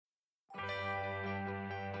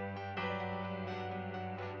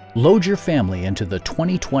Load your family into the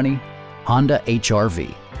 2020 Honda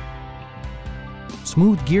HR-V.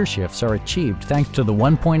 Smooth gear shifts are achieved thanks to the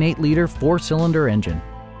 1.8-liter four-cylinder engine.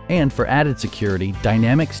 And for added security,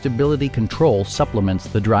 dynamic stability control supplements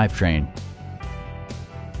the drivetrain.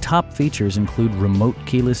 Top features include remote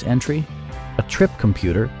keyless entry, a trip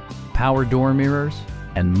computer, power door mirrors,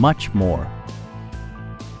 and much more.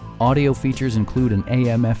 Audio features include an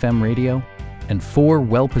AM/FM radio and 4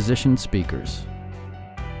 well-positioned speakers.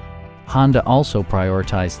 Honda also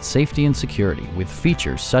prioritized safety and security with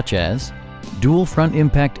features such as dual front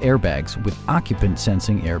impact airbags with occupant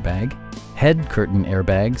sensing airbag, head curtain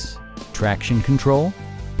airbags, traction control,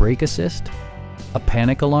 brake assist, a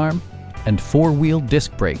panic alarm, and 4-wheel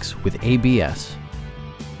disc brakes with ABS.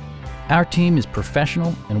 Our team is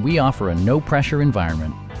professional and we offer a no-pressure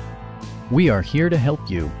environment. We are here to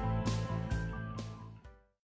help you.